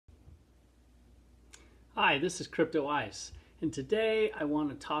Hi, this is Crypto Ice, and today I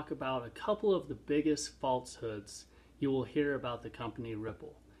want to talk about a couple of the biggest falsehoods you will hear about the company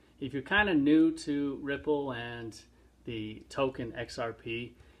Ripple. If you're kind of new to Ripple and the token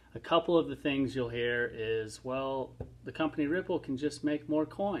XRP, a couple of the things you'll hear is, well, the company Ripple can just make more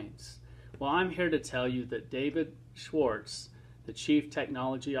coins. Well, I'm here to tell you that David Schwartz, the Chief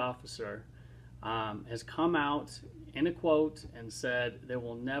Technology Officer, has come out in a quote and said there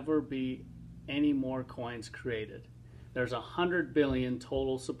will never be any more coins created. There's 100 billion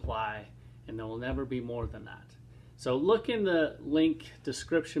total supply, and there will never be more than that. So look in the link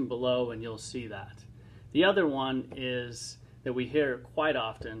description below and you'll see that. The other one is that we hear quite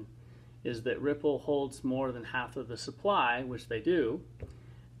often is that Ripple holds more than half of the supply, which they do,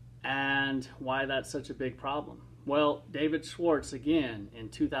 and why that's such a big problem. Well, David Schwartz, again, in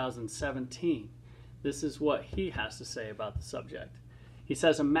 2017, this is what he has to say about the subject. He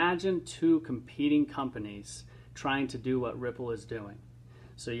says, imagine two competing companies trying to do what Ripple is doing.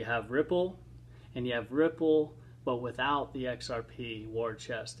 So you have Ripple, and you have Ripple, but without the XRP war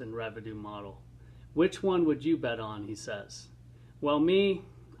chest and revenue model. Which one would you bet on, he says? Well,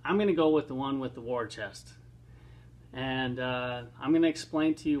 I'm going to go with the one with the war chest. And I'm going to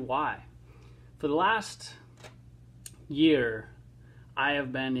explain to you why. For the last year, I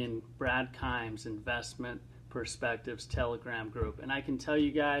have been in Brad Kimes' Investment Perspectives Telegram group, and I can tell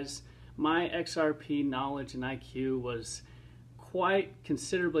you guys my XRP knowledge and IQ was quite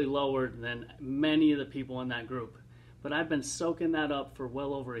considerably lower than many of the people in that group, but I've been soaking that up for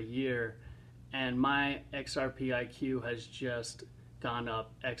well over a year, and my XRP IQ has just gone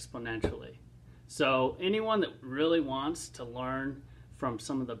up exponentially. So anyone that really wants to learn from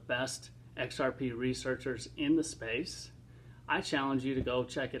some of the best XRP researchers in the space, I challenge you to go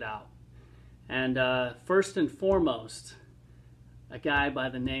check it out. And first and foremost, a guy by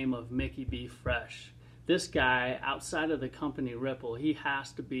the name of Mickey B. Fresh. This guy, outside of the company Ripple, he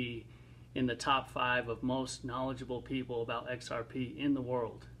has to be in the top 5 of most knowledgeable people about XRP in the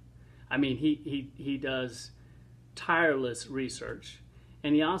world. I mean, he does tireless research,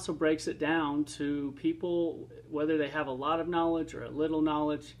 and he also breaks it down to people, whether they have a lot of knowledge or a little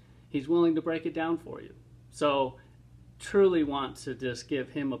knowledge, he's willing to break it down for you. So truly want to just give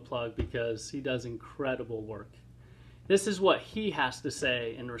him a plug because he does incredible work. This is what he has to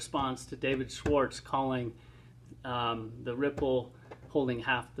say in response to David Schwartz calling the Ripple holding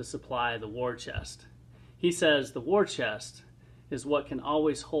half the supply the war chest. He says the war chest is what can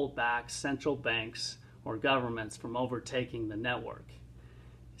always hold back central banks or governments from overtaking the network.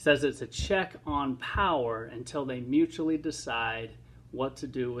 He says it's a check on power until they mutually decide what to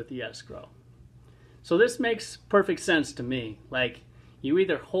do with the escrow. So this makes perfect sense to me. Like, you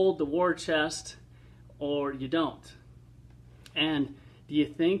either hold the war chest or you don't. And do you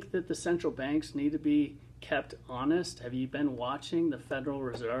think that the central banks need to be kept honest? Have you been watching the Federal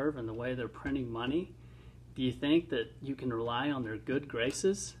Reserve and the way they're printing money? Do you think that you can rely on their good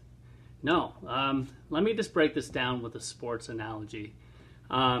graces? No. Let me just break this down with a sports analogy.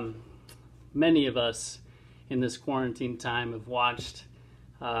 Many of us in this quarantine time have watched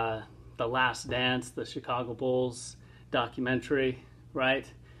The Last Dance, the Chicago Bulls documentary,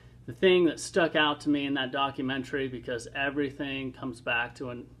 right? The thing that stuck out to me in that documentary, because everything comes back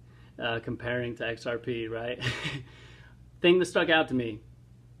to comparing to XRP, right? Thing that stuck out to me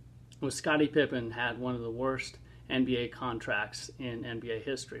was Scottie Pippen had one of the worst NBA contracts in NBA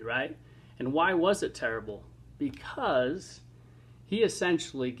history, right? And why was it terrible? Because he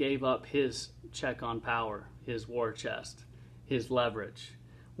essentially gave up his check on power, his war chest, his leverage.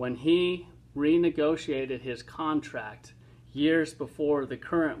 When he renegotiated his contract years before the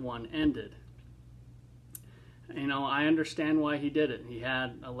current one ended. You know, I understand why he did it. He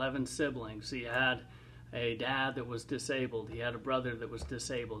had 11 siblings. He had a dad that was disabled. He had a brother that was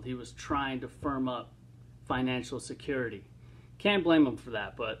disabled. He was trying to firm up financial security. Can't blame him for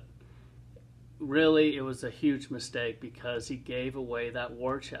that, but really it was a huge mistake because he gave away that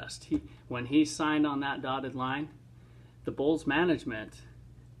war chest. When he signed on that dotted line, the Bulls management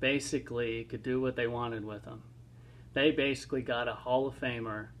basically could do what they wanted with him. They basically got a Hall of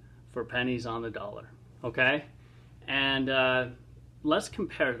Famer for pennies on the dollar, okay? And let's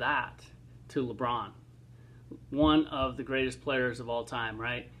compare that to LeBron, one of the greatest players of all time,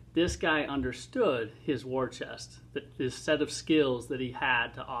 right? This guy understood his war chest, this set of skills that he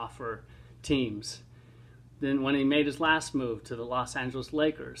had to offer teams. Then when he made his last move to the Los Angeles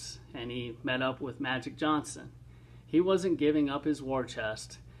Lakers and he met up with Magic Johnson, he wasn't giving up his war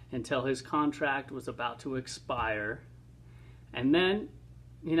chest until his contract was about to expire. And then,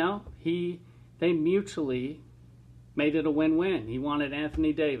 you know, they mutually made it a win-win. He wanted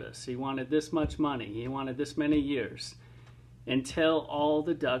Anthony Davis. He wanted this much money. He wanted this many years. Until all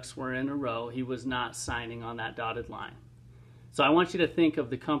the ducks were in a row, he was not signing on that dotted line. So I want you to think of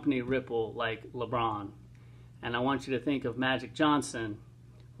the company Ripple like LeBron. And I want you to think of Magic Johnson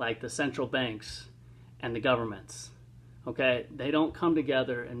like the central banks and the governments. Okay? They don't come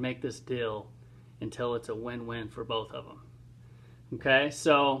together and make this deal until it's a win-win for both of them. Okay?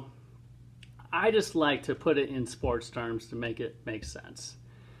 So I just like to put it in sports terms to make it make sense.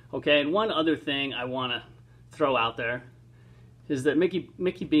 Okay? And one other thing I want to throw out there is that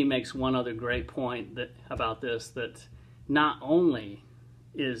Mickey B makes one other great point about this, that not only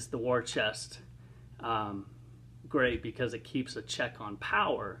is the war chest great because it keeps a check on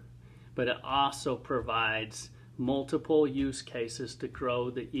power, but it also provides multiple use cases to grow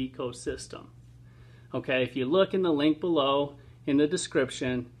the ecosystem. Okay, if you look in the link below in the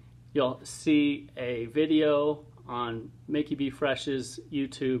description, you'll see a video on Mickey B. Fresh's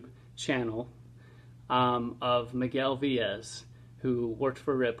YouTube channel of Miguel Viez, who worked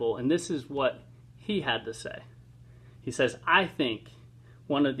for Ripple, and this is what he had to say. He says, I think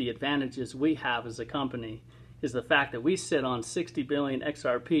one of the advantages we have as a company is the fact that we sit on 60 billion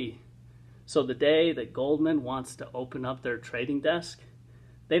XRP. So the day that Goldman wants to open up their trading desk,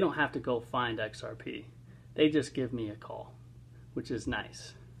 they don't have to go find XRP. They just give me a call, which is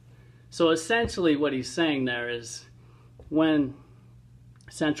nice. So essentially what he's saying there is when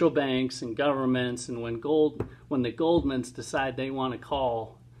central banks and governments and when the Goldmans decide they want to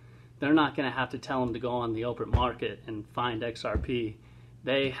call, they're not going to have to tell them to go on the open market and find XRP.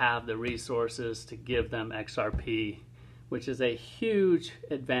 They have the resources to give them XRP, which is a huge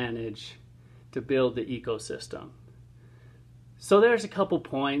advantage to build the ecosystem. So there's a couple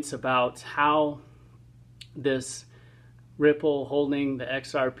points about how this Ripple holding the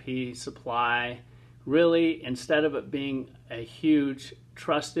XRP supply really, instead of it being a huge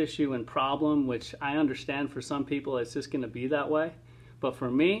trust issue and problem, which I understand for some people it's just going to be that way, but for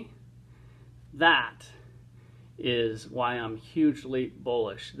me, that is why I'm hugely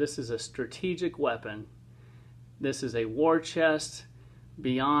bullish. This is a strategic weapon. This is a war chest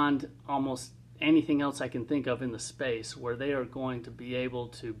beyond almost anything else I can think of in the space where they are going to be able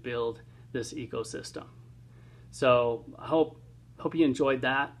to build this ecosystem. So I hope you enjoyed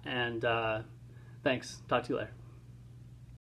that, and thanks. Talk to you later.